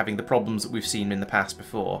and then having the problems that we've seen in the past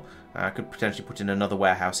before. I could potentially put in another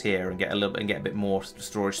warehouse here and get a bit more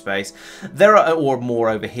storage space. Or more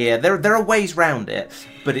over here. There are ways round it,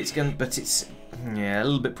 but it's yeah, a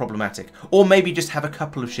little bit problematic. Or maybe just have a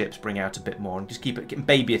couple of ships bring out a bit more and just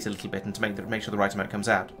baby it a little bit and to make sure the right amount comes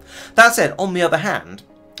out. That said, on the other hand,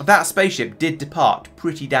 that spaceship did depart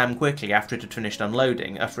pretty damn quickly after it had finished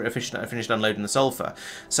unloading, the sulfur.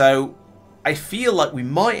 So I feel like we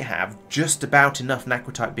might have just about enough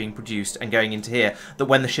naquitite being produced and going into here that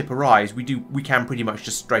when the ship arrives, we can pretty much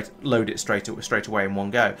just load it straight away in one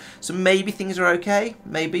go. So maybe things are okay.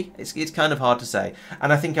 Maybe it's kind of hard to say.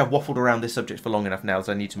 And I think I've waffled around this subject for long enough now,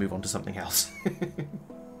 so I need to move on to something else.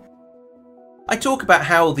 I talk about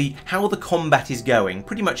how the combat is going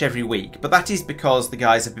pretty much every week, but that is because the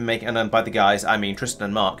guys have been making, and by the guys I mean Tristan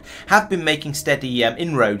and Marc, have been making steady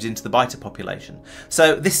inroads into the biter population.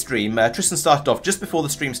 So this stream, Tristan started off just before the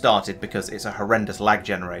stream started, because it's a horrendous lag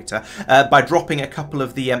generator, by dropping a couple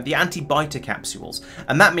of the anti-biter capsules,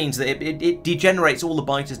 and that means that it degenerates all the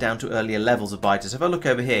biters down to earlier levels of biters. If I look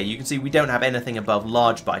over here, you can see we don't have anything above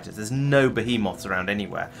large biters. There's no behemoths around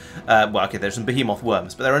anywhere. Well, okay, there's some behemoth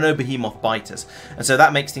worms, but there are no behemoth biters. And so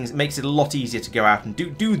that makes it a lot easier to go out and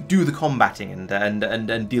do the combating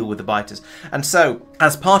and deal with the biters. And so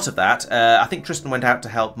as part of that, I think Tristan went out to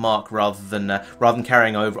help Marc rather than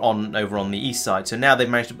carrying over on the east side. So now they've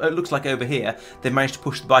managed to, it looks like over here they've managed to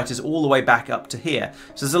push the biters all the way back up to here.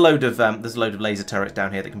 So there's a load of laser turrets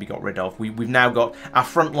down here that can be got rid of. We've now got our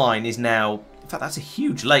front line is now. In fact, that's a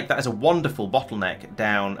huge lake. That is a wonderful bottleneck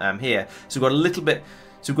down here. So we've got a little bit.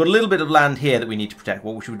 So we've got a little bit of land here that we need to protect,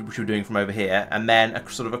 which we're doing from over here, and then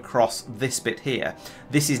sort of across this bit here.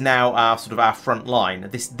 This is now our sort of our front line.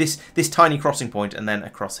 This tiny crossing point, and then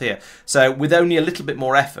across here. So with only a little bit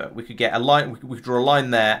more effort, we could get a line. We could draw a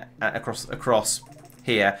line there across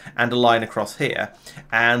here and a line across here,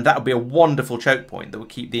 and that would be a wonderful choke point that would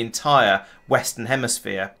keep the entire western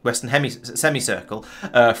semicircle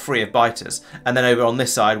free of biters. And then over on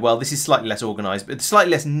this side, well, this is slightly less organised, but it's slightly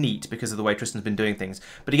less neat because of the way Tristan's been doing things.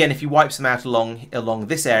 But again, if you wipe them out along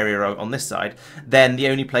this area on this side, then the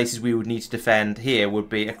only places we would need to defend here would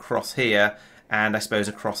be across here and I suppose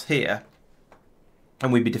across here.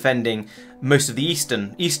 And we'd be defending most of the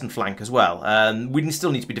eastern flank as well. We'd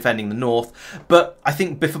still need to be defending the north, but I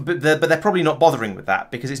think they're probably not bothering with that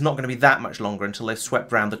because it's not going to be that much longer until they've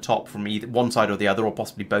swept round the top from either one side or the other, or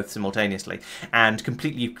possibly both simultaneously, and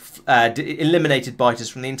completely eliminated biters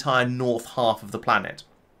from the entire north half of the planet.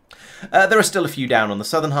 There are still a few down on the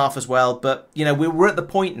southern half as well, but you know we're at the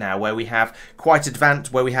point now where we have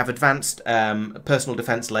advanced personal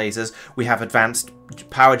defense lasers, we have advanced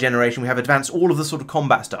power generation, we have advanced all of the sort of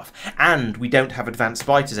combat stuff, and we don't have advanced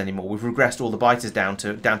biters anymore. We've regressed all the biters down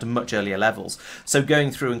to much earlier levels. So going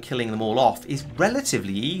through and killing them all off is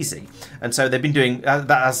relatively easy, and so they've been doing that. As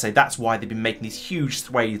I say, that's why they've been making these huge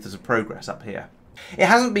swathes of progress up here. It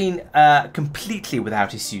hasn't been completely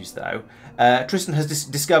without issues though. Tristan has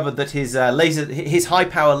discovered that his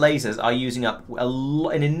high-power lasers are using up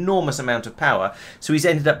an enormous amount of power, so he's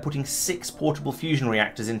ended up putting 6 portable fusion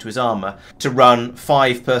reactors into his armour to run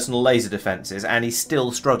 5 personal laser defences, and he's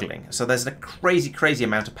still struggling. So there's a crazy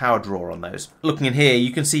amount of power draw on those. Looking in here,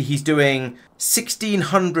 you can see he's doing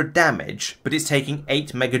 1600 damage, but it's taking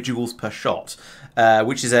 8 megajoules per shot.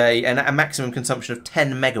 Which is a maximum consumption of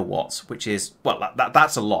 10 megawatts, which is, well,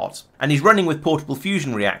 that's a lot. And he's running with portable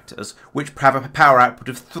fusion reactors, which have a power output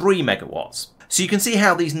of 3 megawatts. So you can see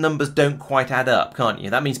how these numbers don't quite add up, can't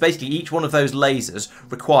you? That means basically each one of those lasers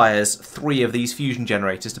requires 3 of these fusion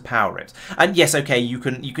generators to power it. And yes, okay, you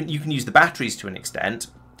can use the batteries to an extent.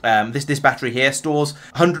 This battery here stores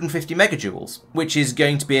 150 megajoules, which is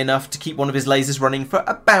going to be enough to keep one of his lasers running for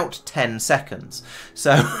about 10 seconds.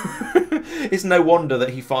 So it's no wonder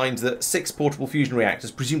that he finds that 6 portable fusion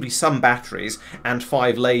reactors, presumably some batteries, and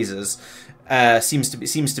 5 lasers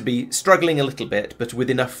seems to be struggling a little bit, but with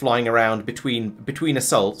enough flying around between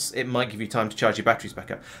assaults, it might give you time to charge your batteries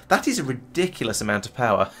back up. That is a ridiculous amount of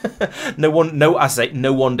power. No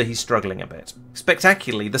wonder he's struggling a bit.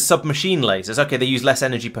 Spectacularly, the submachine lasers, okay, they use less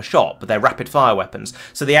energy per shot, but they're rapid fire weapons,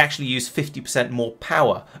 so they actually use 50% more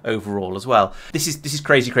power overall as well. This is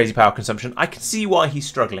crazy power consumption. I can see why he's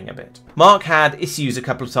struggling a bit. Marc had issues a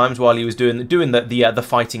couple of times while he was doing the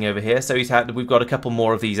fighting over here, so we've got a couple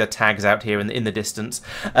more of these tags out here in the distance,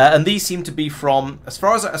 and these seem to be from, as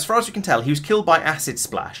far as we can tell, he was killed by acid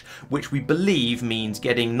splash, which we believe means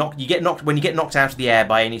getting knocked. When you get knocked out of the air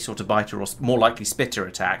by any sort of biter or more likely spitter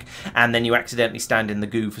attack, and then you accidentally stand in the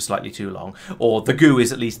goo for slightly too long, or the goo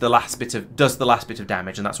is at least does the last bit of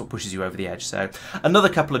damage, and that's what pushes you over the edge. So another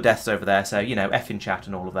couple of deaths over there. So F in chat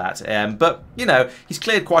and all of that. But he's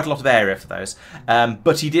cleared quite a lot of area for those.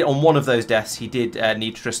 But he did, on one of those deaths, he did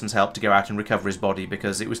need Tristan's help to go out and recover his body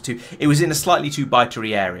because it was in a slightly too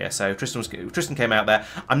bitery area. So Tristan came out there.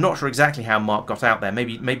 I'm not sure exactly how Marc got out there.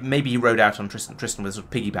 Maybe he rode out on Tristan with sort of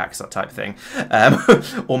piggybacks, that type of thing,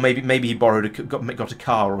 or maybe he got a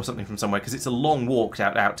car or something from somewhere, because it's a long walk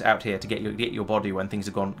out here to get your body when things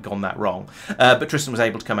have gone that wrong. But Tristan was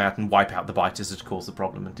able to come out and wipe out the biters that caused the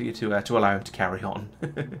problem, and to allow him to carry on.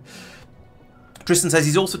 Tristan says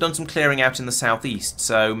he's also done some clearing out in the southeast,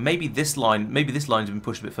 so maybe this line's been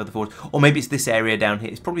pushed a bit further forward, or maybe it's this area down here.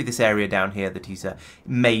 It's probably this area down here that he's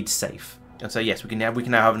made safe. And so yes, we can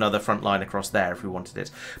now have another front line across there if we wanted it.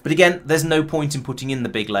 But again, there's no point in putting in the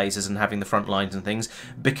big lasers and having the front lines and things,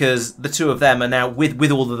 because the two of them are now,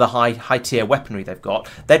 with all of the high tier weaponry they've got,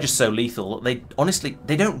 they're just so lethal. They honestly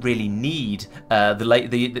don't really need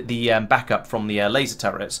the backup from the laser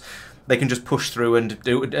turrets. They can just push through and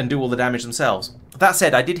do all the damage themselves. That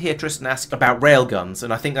said, I did hear Tristan ask about railguns,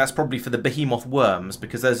 and I think that's probably for the behemoth worms,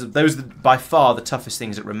 because those are by far the toughest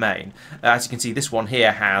things that remain. As you can see, this one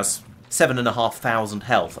here has 7,500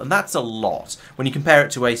 health, and that's a lot. When you compare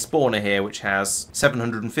it to a spawner here, which has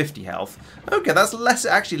 750 health, okay, that's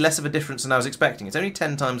actually less of a difference than I was expecting. It's only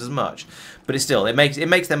 10 times as much, but it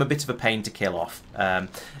makes them a bit of a pain to kill off, and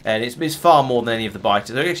it's far more than any of the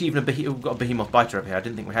biters. Actually, even we've got a behemoth biter up here. I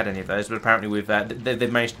didn't think we had any of those, but apparently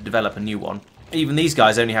they've managed to develop a new one. Even these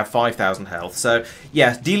guys only have 5,000 health, so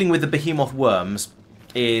yeah, dealing with the behemoth worms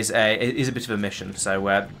is a bit of a mission.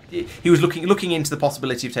 So he was looking into the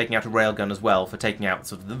possibility of taking out a railgun as well, for taking out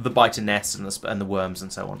sort of the biter nests and the worms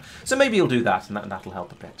and so on. So maybe he'll do that, and that'll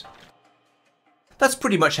help a bit. That's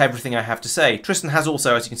pretty much everything I have to say. Tristan has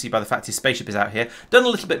also, as you can see by the fact his spaceship is out here, done a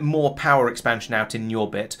little bit more power expansion out in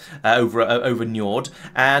Njorbit, over Njord,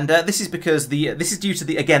 and this is because this is due to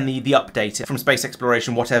the update from Space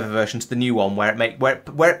Exploration whatever version to the new one, where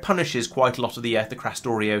it punishes quite a lot of the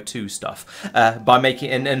Krastorio² stuff by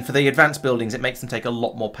making, and for the advanced buildings it makes them take a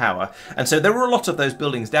lot more power, and so there were a lot of those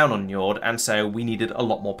buildings down on Njord, and so we needed a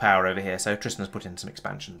lot more power over here. So Tristan has put in some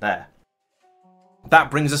expansion there.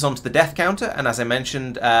 That brings us on to the death counter, and as I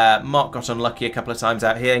mentioned, Marc got unlucky a couple of times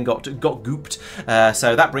out here and got gooped,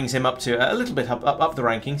 so that brings him up to a little bit up the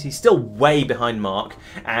rankings. He's still way behind Marc,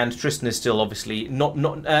 and Tristan is still obviously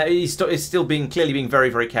he's still clearly being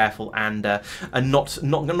very, very careful and not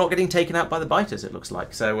getting taken out by the biters, it looks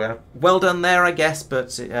like. So well done there, I guess,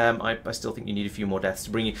 but I still think you need a few more deaths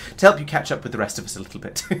to help you catch up with the rest of us a little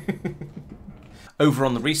bit. Over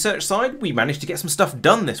on the research side, we managed to get some stuff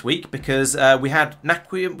done this week, because we had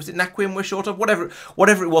Naquium. Was it Naquium we're short of?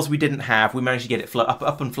 Whatever it was we didn't have, we managed to get it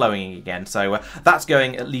up and flowing again. So that's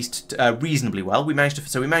going at least reasonably well. We managed to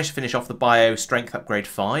finish off the Bio Strength Upgrade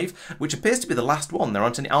 5, which appears to be the last one. There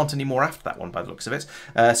aren't any more after that one by the looks of it.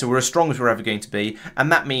 So we're as strong as we're ever going to be,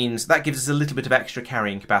 and that means that gives us a little bit of extra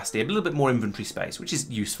carrying capacity, a little bit more inventory space, which is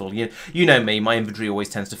useful. You know me, my inventory always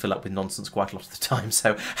tends to fill up with nonsense quite a lot of the time,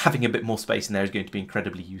 so having a bit more space in there is going to be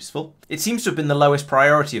incredibly useful. It seems to have been the lowest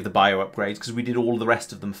priority of the bio upgrades, because we did all the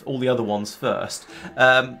rest of them, all the other ones first.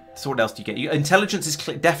 So what else do you get? Intelligence is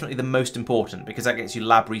definitely the most important, because that gets you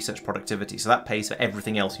lab research productivity, so that pays for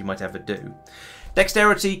everything else you might ever do.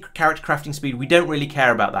 Dexterity, character crafting speed, we don't really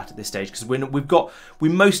care about that at this stage, because we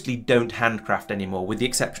mostly don't handcraft anymore, with the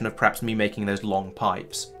exception of perhaps me making those long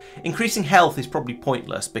pipes. Increasing health is probably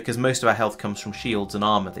pointless, because most of our health comes from shields and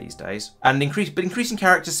armour these days. But increasing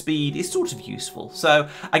character speed is sort of useful. So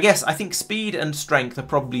I think speed and strength are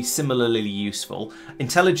probably similarly useful.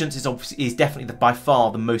 Intelligence is definitely by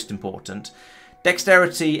far the most important.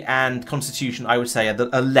 Dexterity and Constitution, I would say,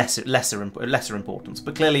 are lesser importance.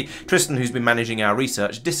 But clearly, Tristan, who's been managing our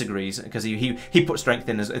research, disagrees, because he put strength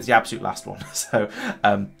in as the absolute last one. So,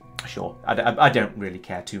 sure, I don't really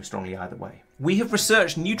care too strongly either way. We have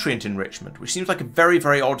researched nutrient enrichment, which seems like a very,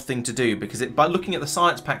 very odd thing to do, because by looking at the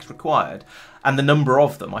science packs required and the number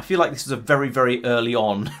of them, I feel like this is a very, very early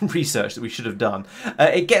on research that we should have done.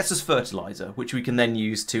 It gets us fertilizer, which we can then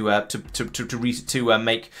use to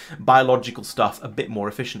make biological stuff a bit more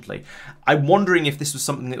efficiently. I'm wondering if this was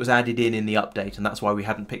something that was added in the update, and that's why we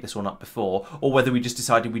hadn't picked this one up before, or whether we just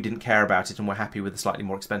decided we didn't care about it and we're happy with the slightly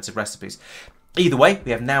more expensive recipes. Either way,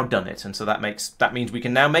 we have now done it, and so that means we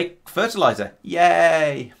can now make fertilizer.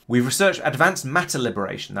 Yay! We've researched advanced matter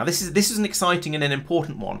liberation. Now this is an exciting and an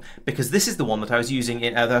important one, because this is the one that I was using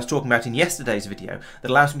that I was talking about in yesterday's video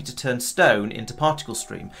that allows me to turn stone into particle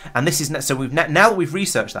stream. And this is so now that we've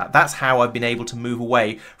researched that, that's how I've been able to move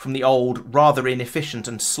away from the old, rather inefficient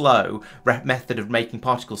and slow method of making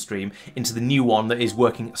particle stream into the new one that is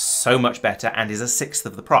working so much better and is a sixth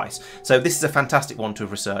of the price. So this is a fantastic one to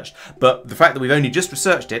have researched, but the fact that we've only just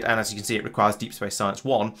researched it, and as you can see it requires Deep Space Science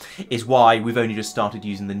 1, is why we've only just started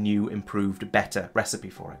using the new, improved, better recipe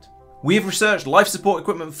for it. We have researched life support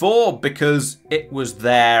equipment 4 because it was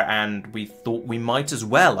there and we thought we might as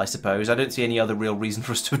well, I suppose. I don't see any other real reason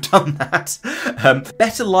for us to have done that.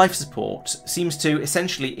 Better life support seems to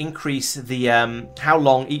essentially increase the how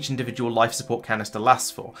long each individual life support canister lasts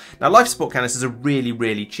for. Now, life support canisters are really,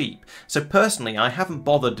 really cheap. So personally, I haven't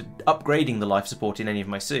bothered upgrading the life support in any of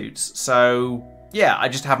my suits. So yeah, I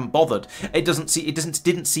just haven't bothered. It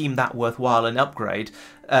didn't seem that worthwhile an upgrade,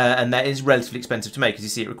 and that is relatively expensive to make. As you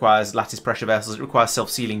see, it requires lattice pressure vessels, it requires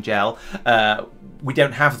self-sealing gel. We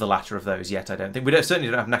don't have the latter of those yet, I don't think. We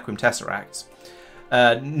certainly don't have Naquium Tesseracts.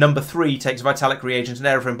 Number 3 takes Vitalic reagents and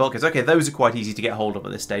aerophone bulkheads. Okay, those are quite easy to get hold of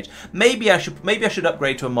at this stage. Maybe I should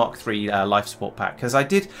upgrade to a Mark 3 life support pack, because I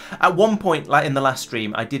did at one point, like in the last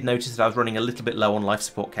stream, I did notice that I was running a little bit low on life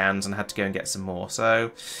support cans and had to go and get some more.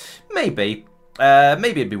 So maybe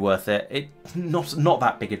it'd be worth it. Not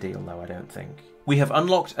that big a deal though, I don't think. We have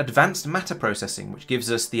unlocked advanced matter processing, which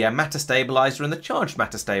gives us the matter stabilizer and the charged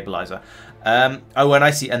matter stabilizer. Oh, and I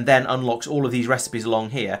see, and then unlocks all of these recipes along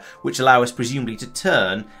here, which allow us presumably to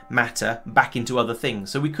turn matter back into other things.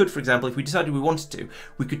 So we could, for example, if we decided we wanted to,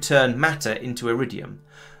 we could turn matter into iridium.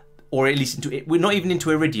 Or at least into, we're not even into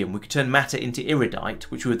iridium, we could turn matter into iridite,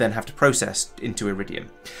 which we would then have to process into iridium.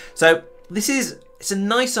 So it's a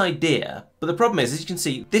nice idea, but the problem is, as you can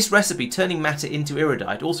see, this recipe, turning matter into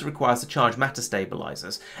iridite, also requires the charged matter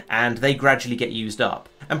stabilizers, and they gradually get used up.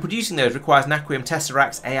 And producing those requires Naquium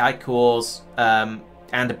Tesseracts, AI cores, and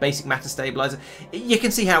a basic matter stabilizer. You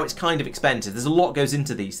can see how it's kind of expensive. There's a lot goes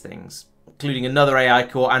into these things, including another AI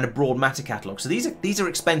core and a broad matter catalogue. So these are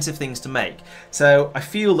expensive things to make. So I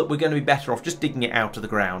feel that we're going to be better off just digging it out of the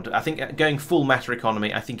ground. I think going full matter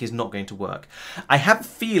economy, I think, is not going to work. I have a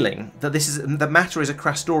feeling that the matter is a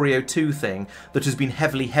Krastorio² thing that has been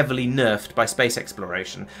heavily nerfed by space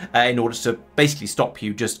exploration in order to basically stop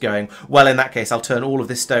you just going, well, in that case, I'll turn all of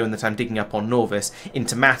this stone that I'm digging up on Norvis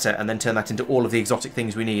into matter and then turn that into all of the exotic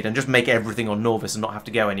things we need and just make everything on Norvis and not have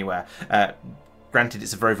to go anywhere. Granted,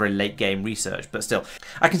 it's a very, very late game research, but still,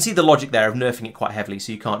 I can see the logic there of nerfing it quite heavily.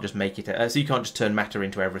 So you can't just make it, so you can't just turn matter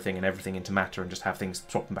into everything and everything into matter and just have things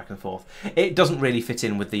swap them back and forth. It doesn't really fit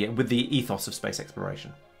in with the ethos of space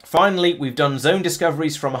exploration. Finally, we've done zone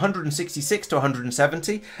discoveries from 166 to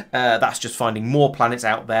 170. That's just finding more planets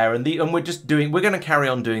out there, and we're going to carry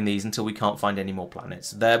on doing these until we can't find any more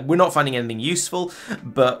planets. We're not finding anything useful,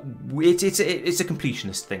 but it's a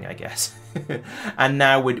completionist thing, I guess. And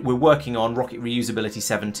now we're working on rocket reusability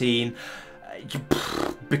 17.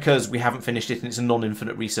 Because we haven't finished it and it's a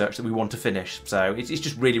non-infinite research that we want to finish. So it's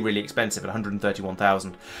just really, really expensive at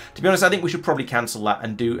 131,000. To be honest, I think we should probably cancel that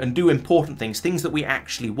and do important things that we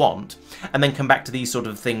actually want, and then come back to these sort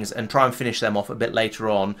of things and try and finish them off a bit later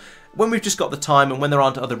on, when we've just got the time and when there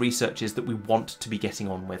aren't other researches that we want to be getting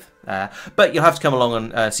on with. But you'll have to come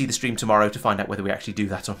along and see the stream tomorrow to find out whether we actually do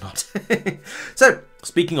that or not. So,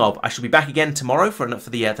 speaking of, I shall be back again tomorrow for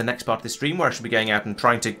the next part of the stream, where I shall be going out and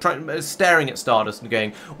staring at Stardust and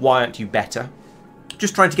going, why aren't you better?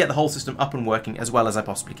 Just trying to get the whole system up and working as well as I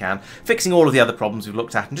possibly can, fixing all of the otother problems we've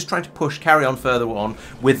looked at, and just trying to carry on further on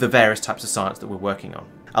with the various types of science that we're working on.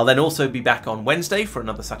 I'll then also be back on Wednesday for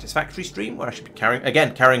another Satisfactory stream, where I should be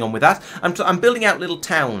carrying on with that. I'm building out little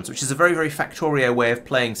towns, which is a very, very Factorio way of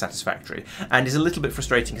playing Satisfactory, and is a little bit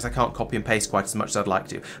frustrating because I can't copy and paste quite as much as I'd like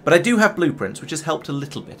to. But I do have blueprints, which has helped a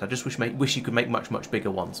little bit. I just wish you could make much, much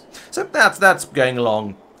bigger ones. So that's going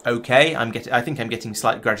along okay. I think I'm getting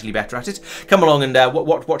slightly gradually better at it. Come along and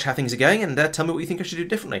watch how things are going, and tell me what you think I should do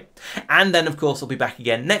differently. And then, of course, I'll be back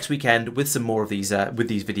again next weekend with some more of these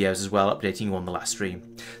videos as well, updating you on the last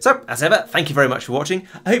stream. So, as ever, thank you very much for watching.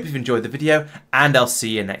 I hope you've enjoyed the video, and I'll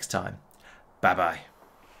see you next time. Bye bye.